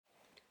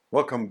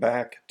Welcome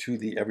back to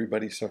the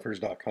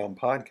EverybodySuffers.com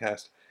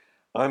podcast.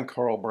 I'm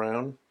Carl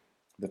Brown.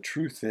 The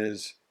truth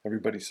is,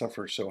 everybody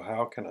suffers, so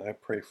how can I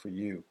pray for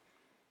you?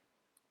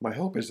 My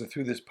hope is that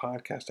through this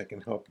podcast, I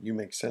can help you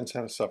make sense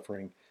out of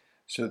suffering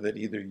so that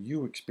either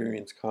you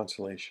experience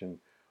consolation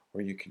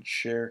or you can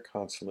share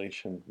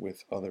consolation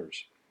with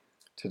others.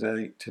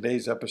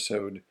 Today's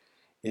episode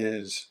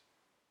is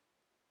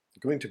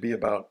going to be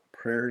about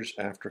prayers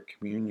after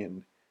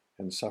communion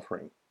and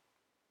suffering.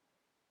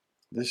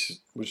 This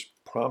was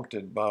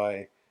prompted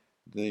by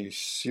the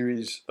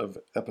series of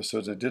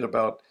episodes I did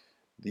about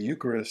the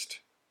Eucharist,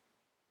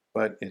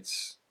 but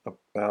it's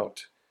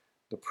about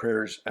the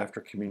prayers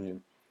after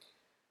communion.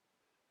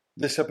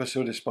 This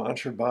episode is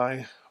sponsored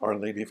by Our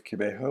Lady of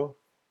Kibeho.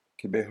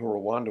 Kibeho,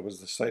 Rwanda was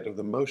the site of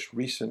the most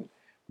recent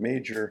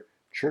major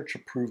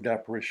church-approved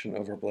apparition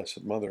of our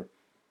Blessed Mother.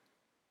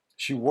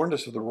 She warned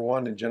us of the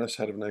Rwandan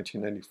genocide of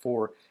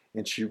 1994,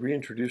 and she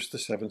reintroduced the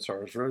Seven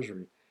Sorrows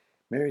Rosary.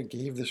 Mary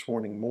gave this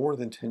warning more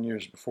than 10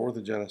 years before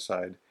the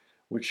genocide,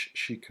 which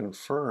she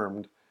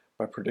confirmed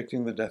by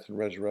predicting the death and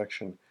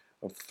resurrection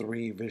of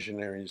 3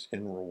 visionaries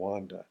in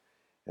Rwanda.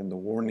 And the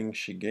warning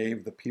she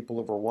gave the people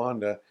of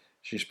Rwanda,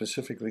 she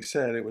specifically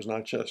said it was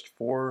not just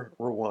for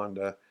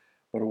Rwanda,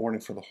 but a warning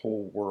for the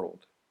whole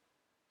world.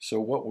 So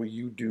what will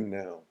you do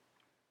now?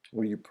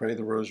 Will you pray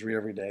the rosary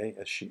every day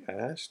as she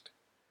asked?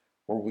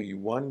 Or will you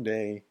one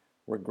day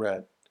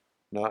regret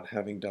not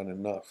having done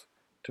enough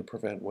to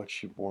prevent what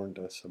she warned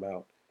us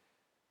about?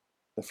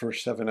 The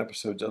first 7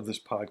 episodes of this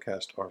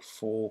podcast are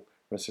full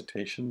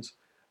recitations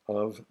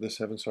of the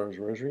Seven Sorrows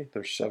Rosary.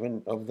 There's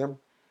 7 of them,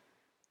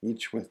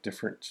 each with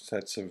different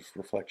sets of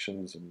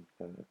reflections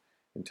and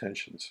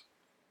intentions.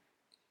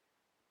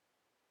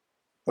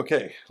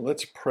 Okay,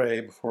 let's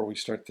pray before we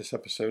start this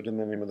episode. In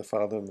the name of the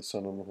Father, and the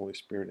Son, and the Holy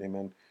Spirit,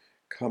 amen.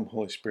 Come,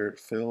 Holy Spirit,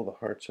 fill the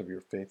hearts of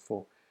your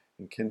faithful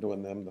and kindle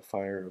in them the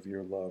fire of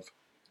your love.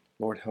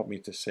 Lord, help me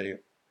to say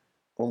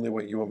only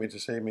what you want me to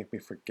say. Make me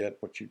forget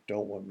what you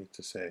don't want me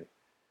to say.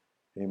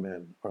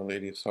 Amen. Our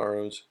Lady of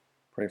Sorrows,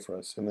 pray for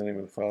us. In the name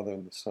of the Father,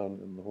 and the Son,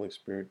 and the Holy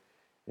Spirit.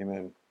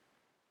 Amen.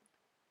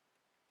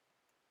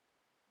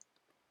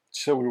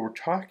 So we were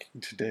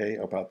talking today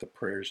about the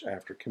prayers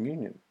after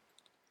communion.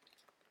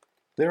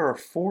 There are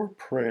 4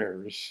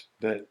 prayers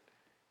that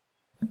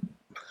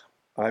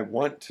I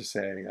want to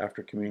say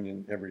after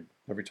communion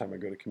every time I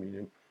go to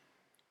communion.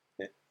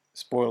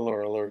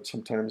 Spoiler alert,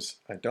 sometimes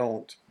I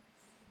don't.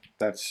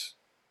 That's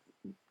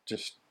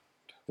just,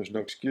 there's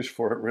no excuse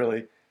for it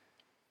really.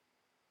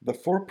 The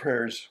 4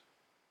 prayers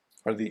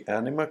are the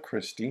Anima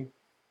Christi,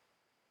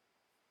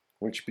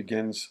 which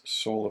begins,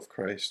 Soul of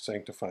Christ,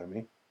 sanctify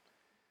me.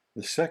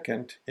 The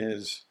second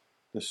is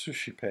the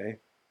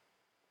Suscipe,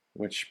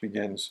 which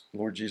begins,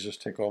 Lord Jesus,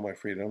 take all my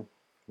freedom,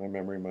 my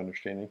memory, my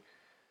understanding.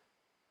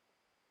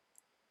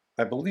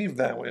 I believe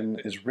that one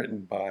is written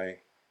by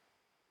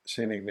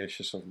St.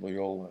 Ignatius of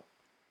Loyola.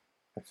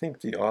 I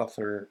think the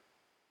author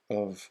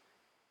of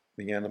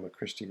the Anima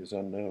Christi is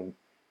unknown.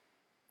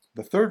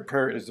 The third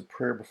prayer is the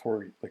prayer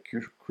before the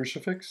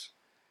crucifix.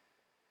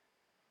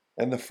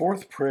 And the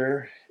 4th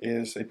prayer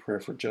is a prayer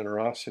for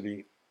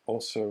generosity.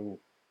 Also,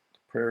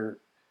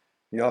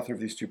 the author of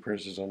these 2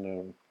 prayers is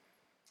unknown.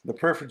 The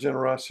prayer for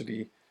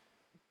generosity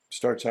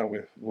starts out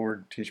with,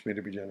 Lord, teach me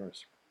to be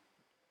generous.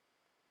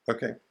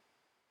 Okay.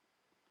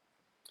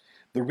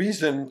 The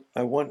reason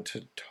I want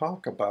to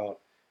talk about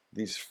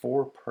these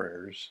 4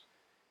 prayers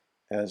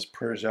as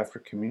prayers after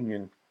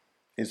communion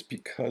is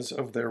because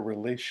of their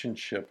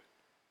relationship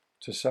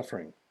to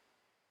suffering.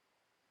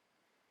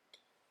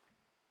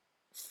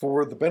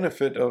 For the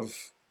benefit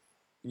of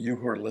you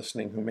who are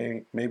listening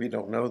who maybe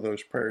don't know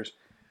those prayers,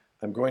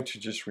 I'm going to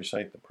just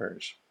recite the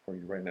prayers for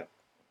you right now.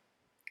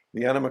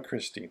 The Anima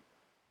Christi.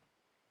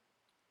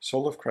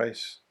 Soul of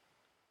Christ,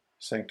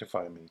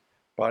 sanctify me.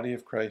 Body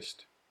of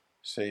Christ,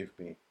 save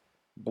me.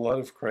 Blood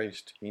of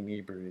Christ,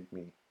 inebriate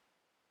me.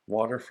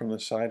 Water from the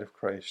side of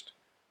Christ,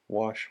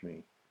 wash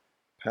me.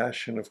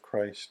 Passion of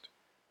Christ,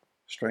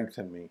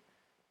 strengthen me.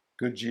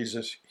 Good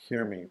Jesus,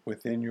 hear me.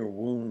 Within your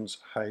wounds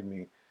hide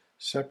me.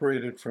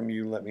 Separated from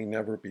you let me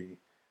never be.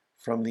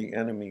 From the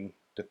enemy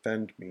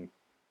defend me.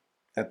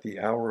 At the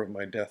hour of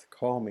my death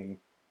call me.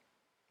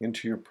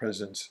 Into your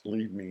presence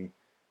lead me,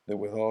 that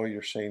with all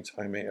your saints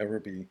I may ever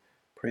be,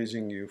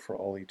 praising you for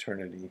all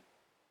eternity.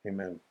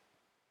 Amen.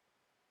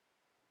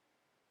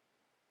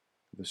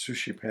 The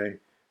Suscipe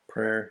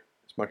prayer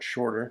is much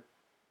shorter.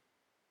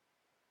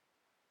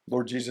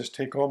 Lord Jesus,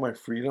 take all my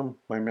freedom,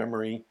 my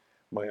memory,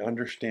 my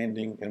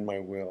understanding, and my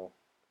will.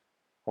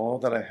 All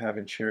that I have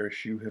and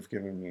cherish you have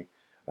given me.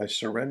 I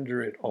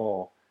surrender it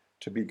all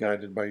to be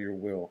guided by your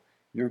will.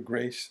 Your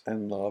grace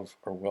and love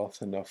are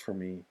wealth enough for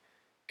me.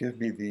 Give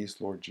me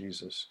these, Lord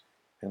Jesus,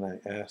 and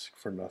I ask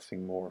for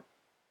nothing more.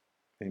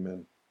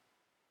 Amen.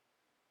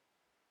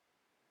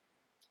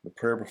 The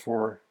prayer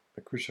before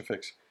the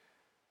crucifix.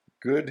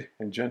 Good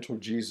and gentle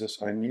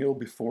Jesus, I kneel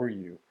before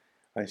you.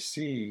 I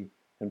see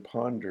and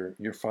ponder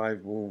your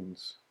 5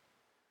 wounds.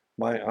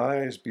 My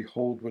eyes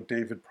behold what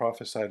David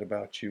prophesied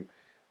about you.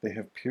 They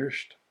have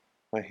pierced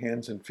my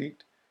hands and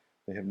feet.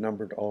 They have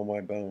numbered all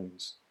my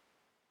bones.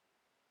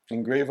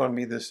 Engrave on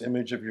me this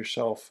image of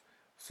yourself.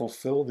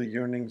 Fulfill the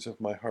yearnings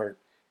of my heart.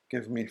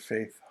 Give me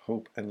faith,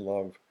 hope, and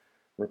love,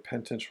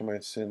 repentance for my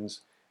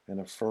sins, and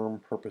a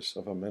firm purpose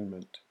of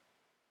amendment.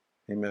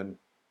 Amen.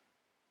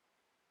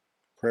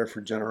 Prayer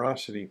for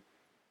generosity.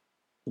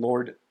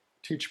 Lord,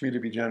 teach me to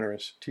be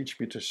generous. Teach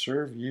me to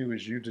serve you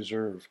as you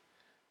deserve,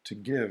 to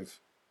give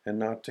and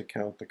not to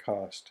count the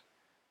cost,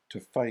 to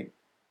fight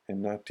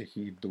and not to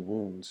heed the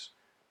wounds,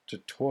 to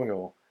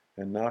toil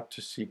and not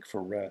to seek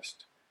for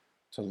rest,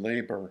 to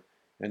labor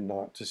and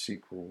not to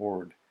seek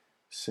reward,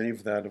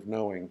 save that of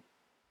knowing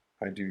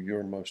I do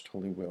your most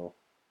holy will.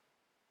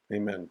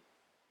 Amen.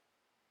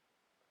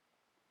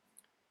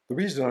 The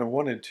reason I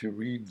wanted to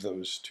read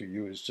those to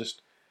you is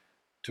just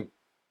to,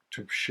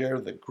 to share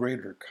the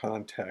greater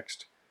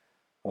context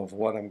of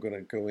what I'm going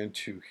to go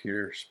into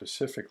here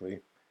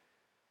specifically.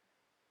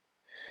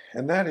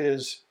 And that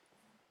is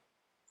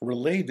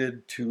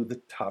related to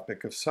the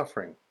topic of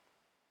suffering.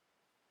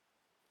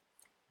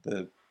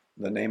 The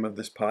name of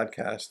this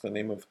podcast, the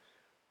name of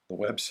the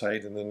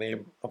website, and the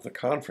name of the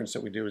conference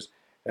that we do is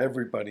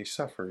Everybody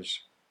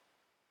Suffers.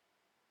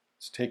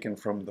 It's taken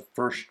from the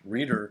first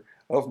reader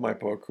of my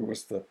book, who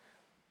was the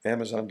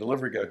Amazon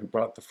delivery guy who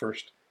brought the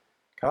first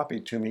copy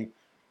to me.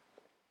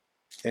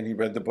 And he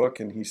read the book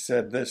and he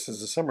said this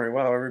as a summary.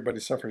 Wow, everybody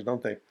suffers,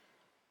 don't they?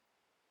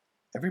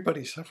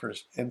 Everybody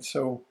suffers. And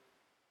so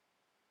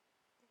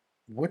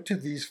what do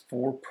these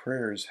 4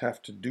 prayers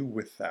have to do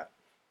with that?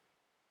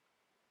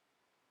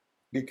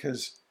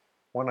 Because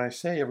when I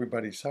say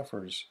everybody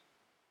suffers,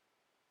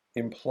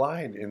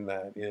 implied in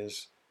that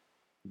is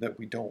that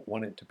we don't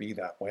want it to be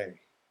that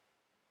way.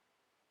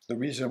 The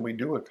reason we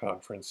do a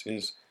conference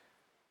is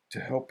to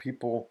help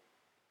people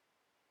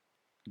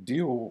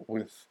deal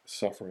with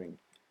suffering,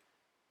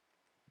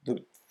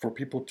 for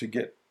people to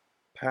get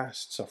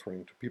past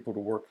suffering, to people to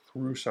work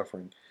through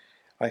suffering.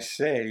 I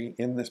say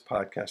in this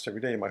podcast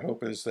every day, my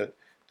hope is that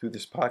through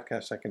this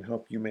podcast I can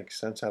help you make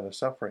sense out of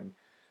suffering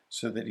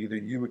so that either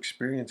you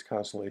experience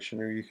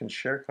consolation or you can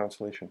share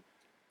consolation.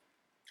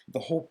 The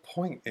whole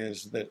point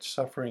is that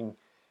suffering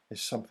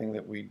is something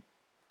that we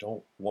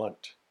don't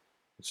want.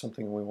 It's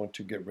something we want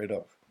to get rid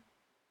of.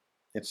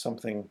 It's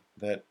something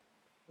that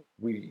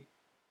we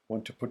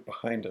want to put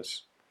behind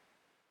us.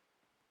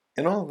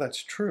 And all of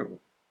that's true.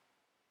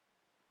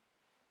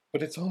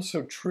 But it's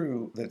also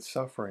true that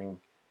suffering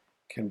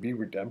can be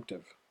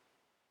redemptive.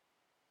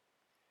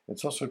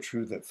 It's also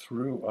true that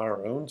through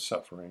our own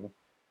suffering,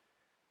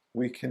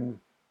 we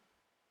can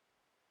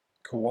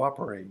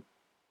cooperate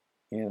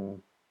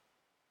in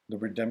the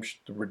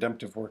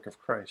redemptive work of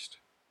Christ.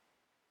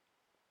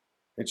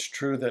 It's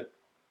true that,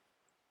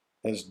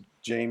 as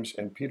James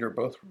and Peter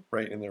both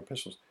write in their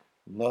epistles,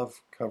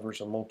 love covers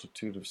a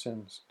multitude of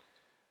sins.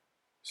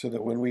 So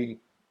that when we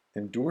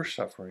endure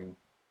suffering,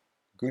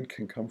 good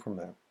can come from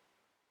that.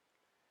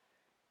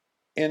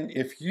 And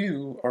if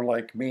you are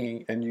like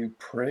me and you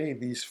pray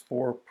these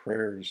 4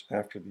 prayers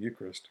after the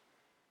Eucharist,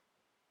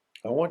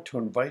 I want to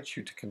invite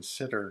you to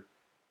consider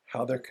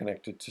how they're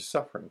connected to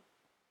suffering.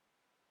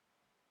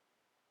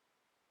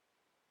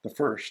 The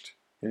first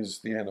is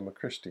the Anima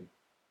Christi.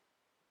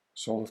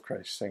 Soul of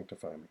Christ,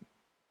 sanctify me.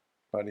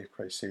 Body of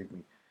Christ, save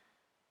me.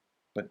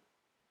 But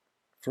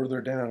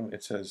further down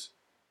it says,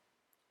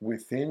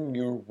 within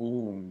your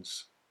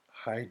wounds,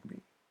 hide me.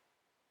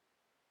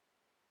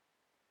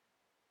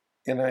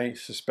 And I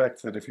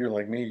suspect that if you're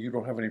like me, you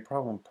don't have any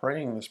problem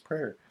praying this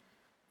prayer.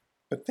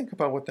 But think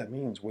about what that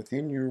means.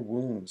 Within your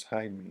wounds,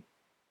 hide me.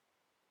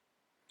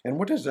 And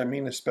what does that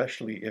mean,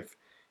 especially if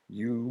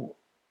you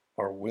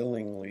are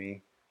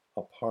willingly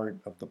a part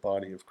of the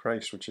body of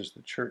Christ, which is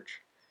the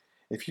church?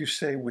 If you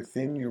say,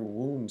 within your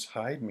wounds,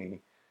 hide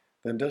me,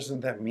 then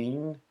doesn't that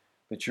mean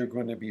that you're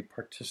going to be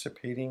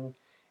participating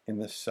in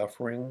the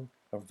suffering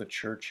of the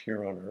church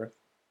here on earth?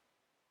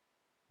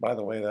 By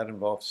the way, that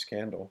involves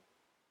scandal.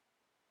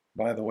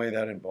 By the way,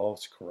 that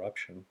involves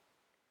corruption.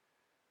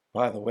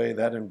 By the way,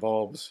 that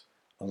involves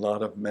a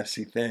lot of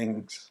messy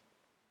things.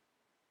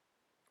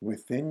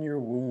 Within your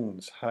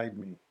wounds, hide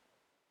me.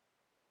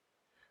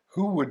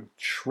 Who would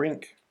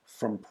shrink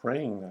from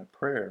praying that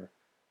prayer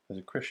as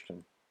a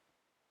Christian?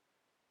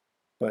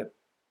 But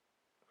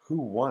who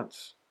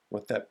wants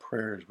what that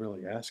prayer is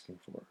really asking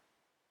for?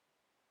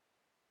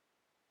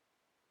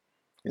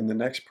 In the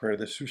next prayer,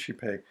 the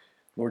Suscipe,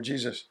 Lord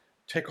Jesus,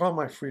 take all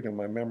my freedom,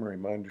 my memory,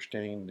 my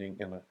understanding,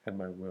 and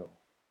my will.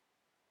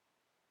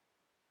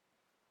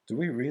 Do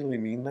we really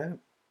mean that?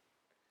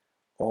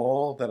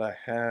 All that I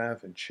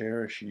have and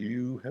cherish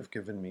you have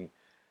given me.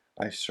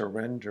 I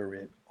surrender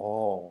it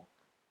all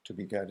to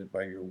be guided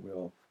by your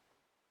will.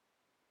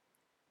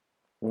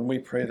 When we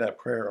pray that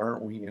prayer,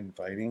 aren't we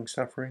inviting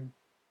suffering?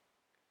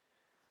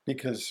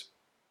 Because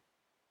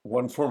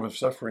one form of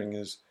suffering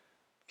is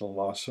the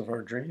loss of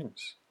our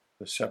dreams,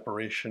 the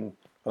separation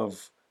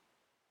of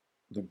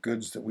the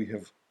goods that we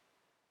have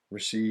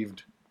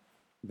received,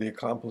 the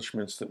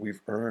accomplishments that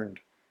we've earned,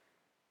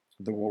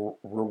 the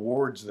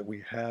rewards that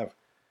we have.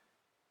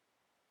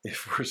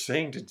 If we're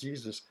saying to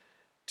Jesus,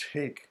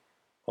 take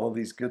all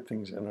these good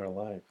things in our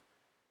life,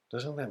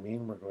 doesn't that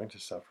mean we're going to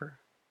suffer?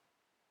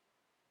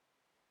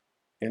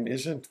 And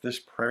isn't this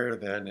prayer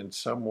then in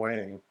some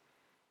way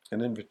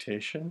an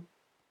invitation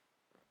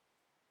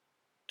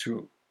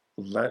to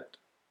let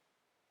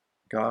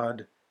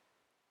God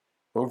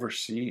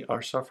oversee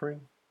our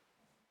suffering?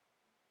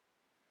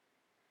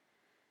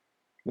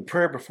 The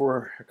prayer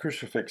before a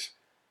crucifix,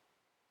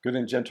 good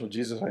and gentle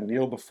Jesus, I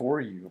kneel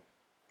before you.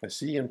 I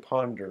see and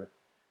ponder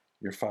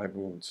your 5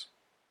 wounds.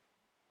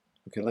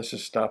 Okay, let's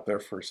just stop there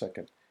for a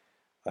second.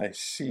 I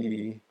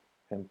see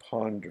and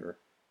ponder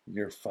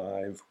your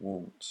 5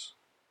 wounds.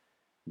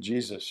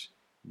 Jesus,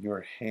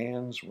 your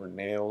hands were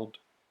nailed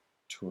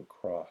to a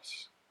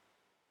cross.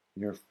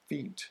 Your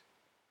feet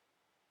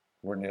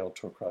were nailed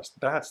to a cross.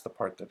 That's the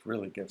part that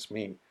really gets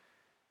me,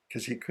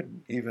 because he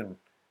couldn't even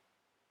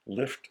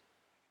lift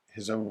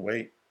his own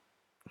weight.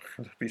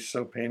 It'd be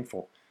so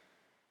painful.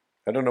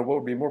 I don't know what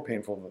would be more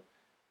painful,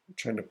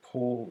 trying to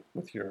pull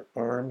with your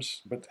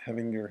arms but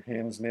having your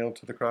hands nailed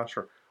to the cross,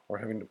 or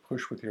having to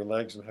push with your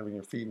legs and having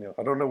your feet nailed.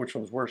 I don't know which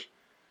one's worse.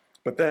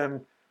 But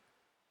then,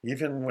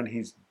 even when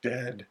he's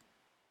dead,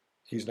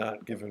 he's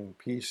not given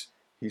peace.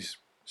 He's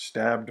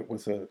stabbed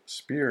with a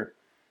spear.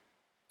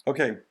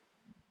 Okay,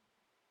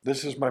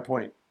 this is my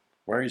point.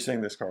 Why are you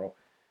saying this, Carl?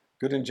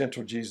 Good and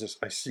gentle Jesus,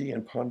 I see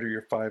and ponder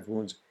your 5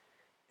 wounds.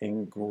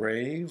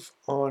 Engrave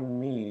on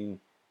me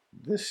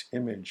this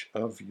image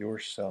of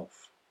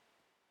yourself.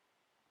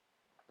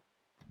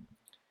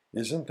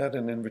 Isn't that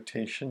an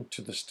invitation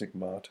to the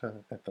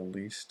stigmata at the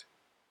least?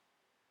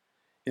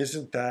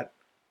 Isn't that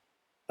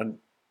an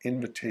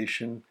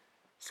invitation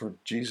for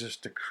Jesus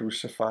to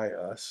crucify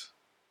us?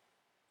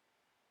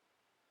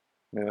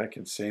 Man, I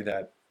can say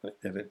that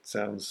and it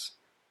sounds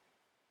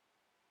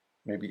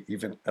maybe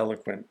even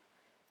eloquent,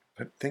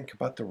 but think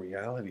about the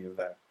reality of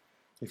that.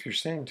 If you're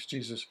saying to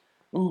Jesus,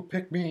 ooh,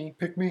 pick me,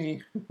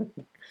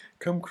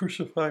 come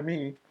crucify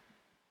me,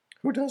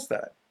 who does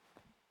that?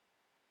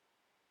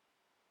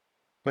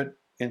 But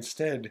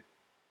instead,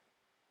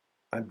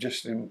 I'm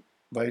just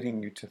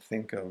inviting you to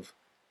think of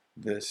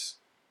this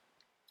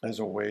as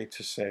a way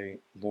to say,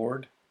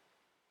 Lord,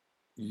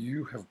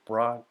 you have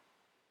brought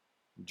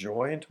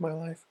joy into my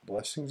life,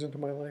 blessings into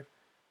my life,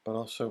 but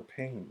also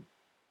pain.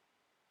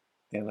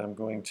 And I'm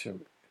going to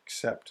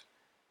accept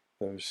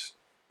those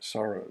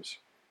sorrows.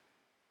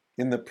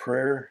 In the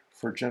prayer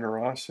for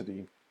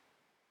generosity,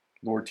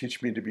 Lord,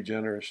 teach me to be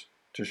generous,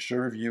 to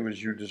serve you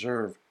as you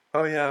deserve.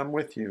 Oh yeah, I'm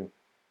with you.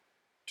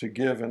 To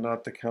give and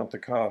not to count the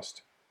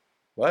cost.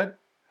 What?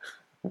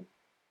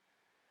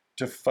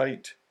 To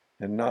fight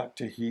and not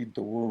to heed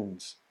the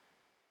wounds.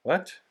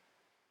 What?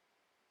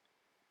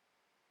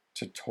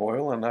 To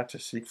toil and not to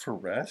seek for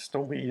rest?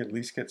 Don't we at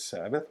least get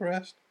Sabbath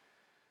rest?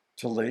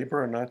 To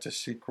labor and not to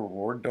seek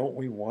reward? Don't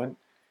we want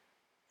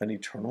an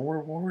eternal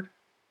reward?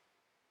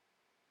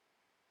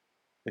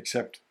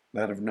 Except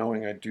that of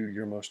knowing I do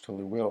your most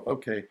holy will.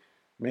 Okay,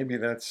 maybe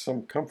that's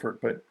some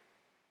comfort, but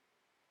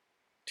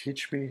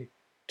teach me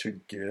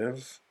to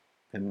give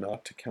and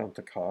not to count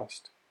the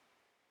cost.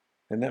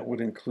 And that would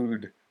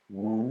include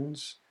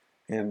wounds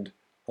and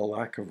a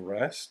lack of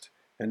rest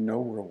and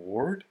no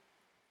reward.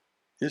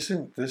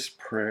 Isn't this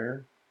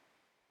prayer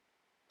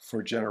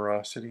for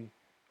generosity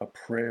a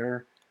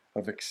prayer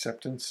of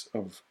acceptance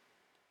of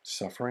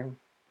suffering?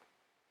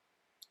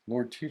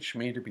 Lord, teach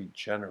me to be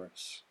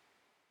generous.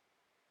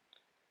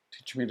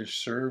 Teach me to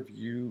serve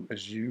you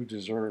as you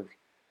deserve.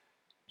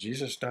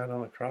 Jesus died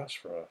on the cross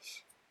for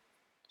us.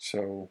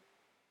 So,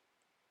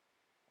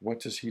 what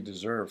does he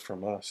deserve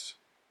from us?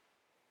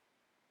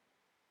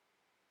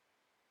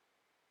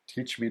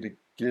 Teach me to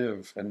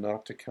give and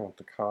not to count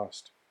the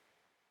cost.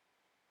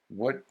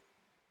 What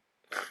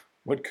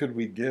could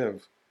we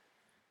give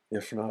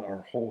if not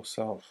our whole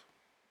self?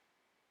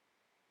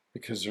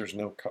 Because there is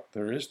no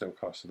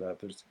cost to that.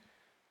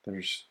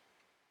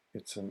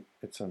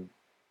 It's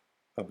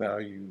a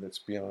value that's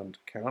beyond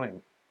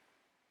counting.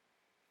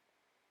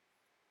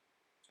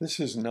 This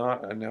is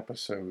not an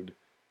episode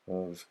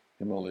of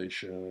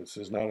immolation. This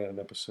is not an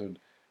episode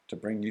to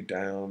bring you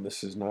down.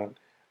 This is not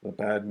the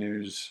bad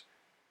news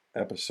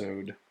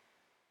episode.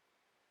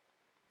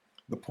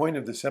 The point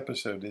of this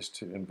episode is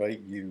to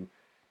invite you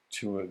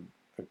to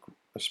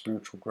a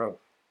spiritual growth.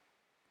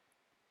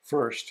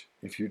 First,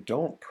 if you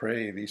don't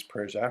pray these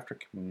prayers after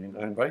communion,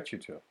 I invite you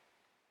to.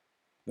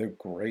 They're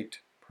great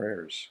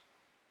prayers.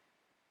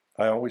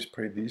 I always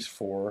pray these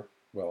 4.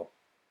 Well,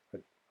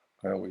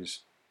 I always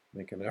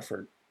make an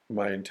effort.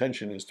 My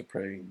intention is to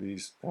pray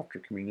these after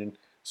communion.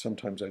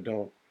 Sometimes I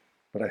don't,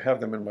 but I have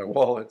them in my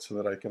wallet so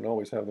that I can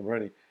always have them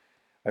ready.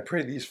 I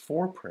pray these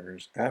 4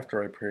 prayers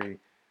after I pray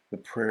the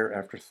prayer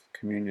after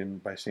communion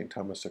by St.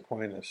 Thomas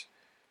Aquinas,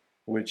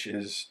 which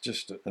is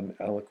just an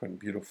eloquent,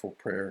 beautiful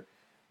prayer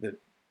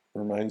that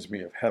reminds me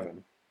of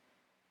heaven.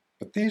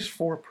 But these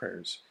 4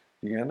 prayers,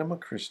 the Anima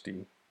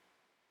Christi,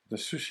 the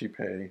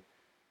Suscipe,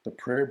 the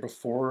prayer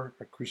before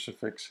a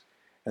crucifix,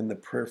 and the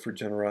prayer for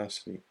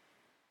generosity,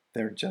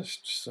 they're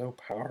just so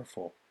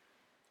powerful.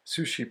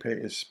 Suscipe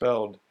is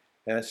spelled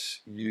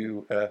Suscipe.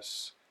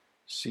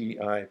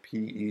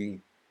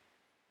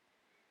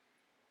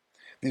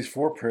 These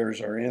 4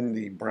 prayers are in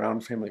the Brown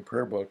Family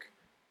Prayer Book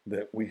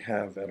that we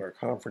have at our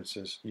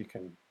conferences. You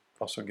can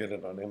also get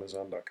it on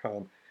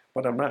Amazon.com.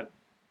 But I'm not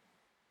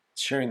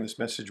sharing this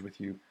message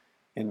with you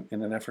in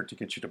an effort to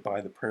get you to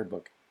buy the prayer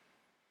book.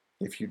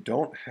 If you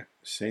don't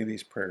say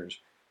these prayers,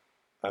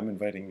 I'm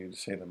inviting you to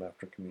say them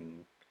after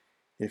communion.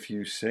 If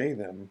you say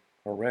them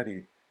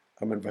already,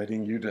 I'm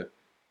inviting you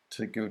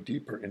to go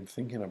deeper in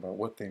thinking about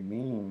what they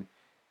mean,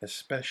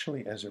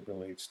 especially as it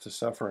relates to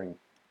suffering,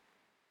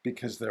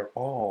 because they're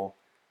all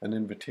an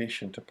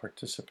invitation to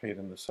participate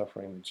in the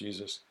suffering that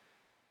Jesus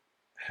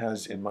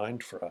has in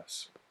mind for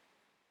us.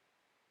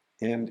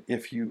 And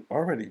if you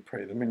already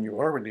pray them and you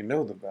already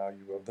know the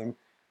value of them,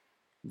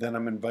 then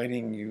I'm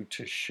inviting you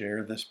to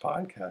share this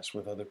podcast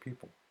with other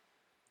people.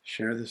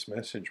 Share this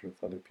message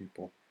with other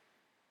people.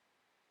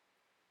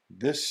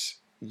 This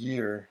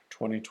year,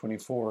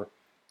 2024,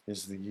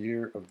 is the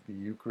year of the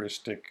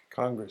Eucharistic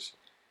Congress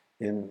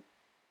in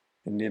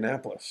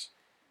Indianapolis.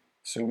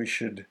 So we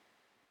should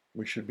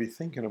be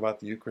thinking about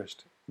the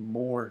Eucharist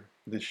more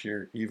this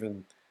year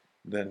even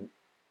than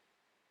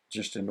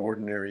just in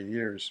ordinary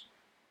years.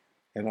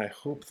 And I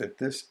hope that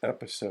this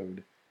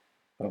episode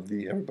of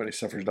the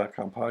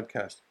EverybodySuffers.com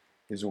podcast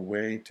is a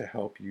way to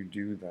help you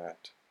do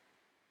that.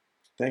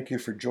 Thank you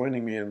for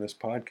joining me in this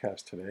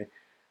podcast today.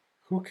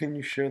 Who can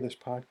you share this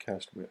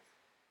podcast with?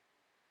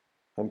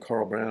 I'm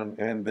Carl Brown,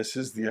 and this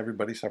is the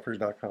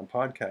EverybodySuffers.com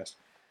podcast.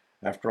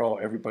 After all,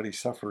 everybody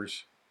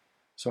suffers.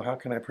 So how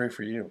can I pray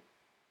for you?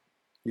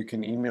 You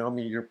can email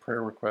me your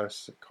prayer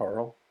requests at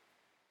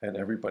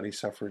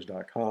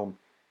carl@everybodysuffers.com.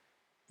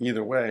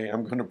 Either way,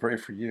 I'm going to pray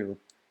for you.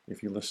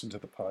 If you listen to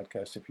the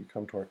podcast, if you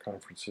come to our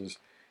conferences,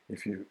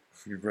 if you've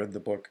read the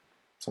book,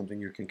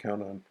 something you can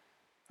count on,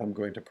 I'm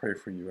going to pray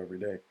for you every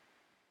day.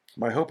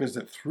 My hope is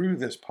that through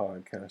this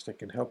podcast, I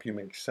can help you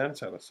make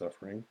sense out of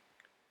suffering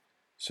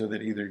so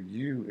that either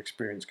you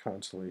experience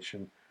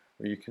consolation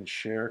or you can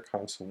share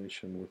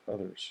consolation with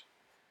others.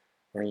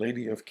 Our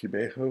Lady of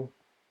Kibeho,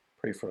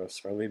 pray for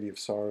us. Our Lady of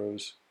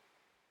Sorrows,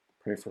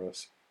 pray for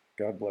us.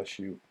 God bless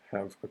you.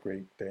 Have a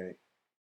great day.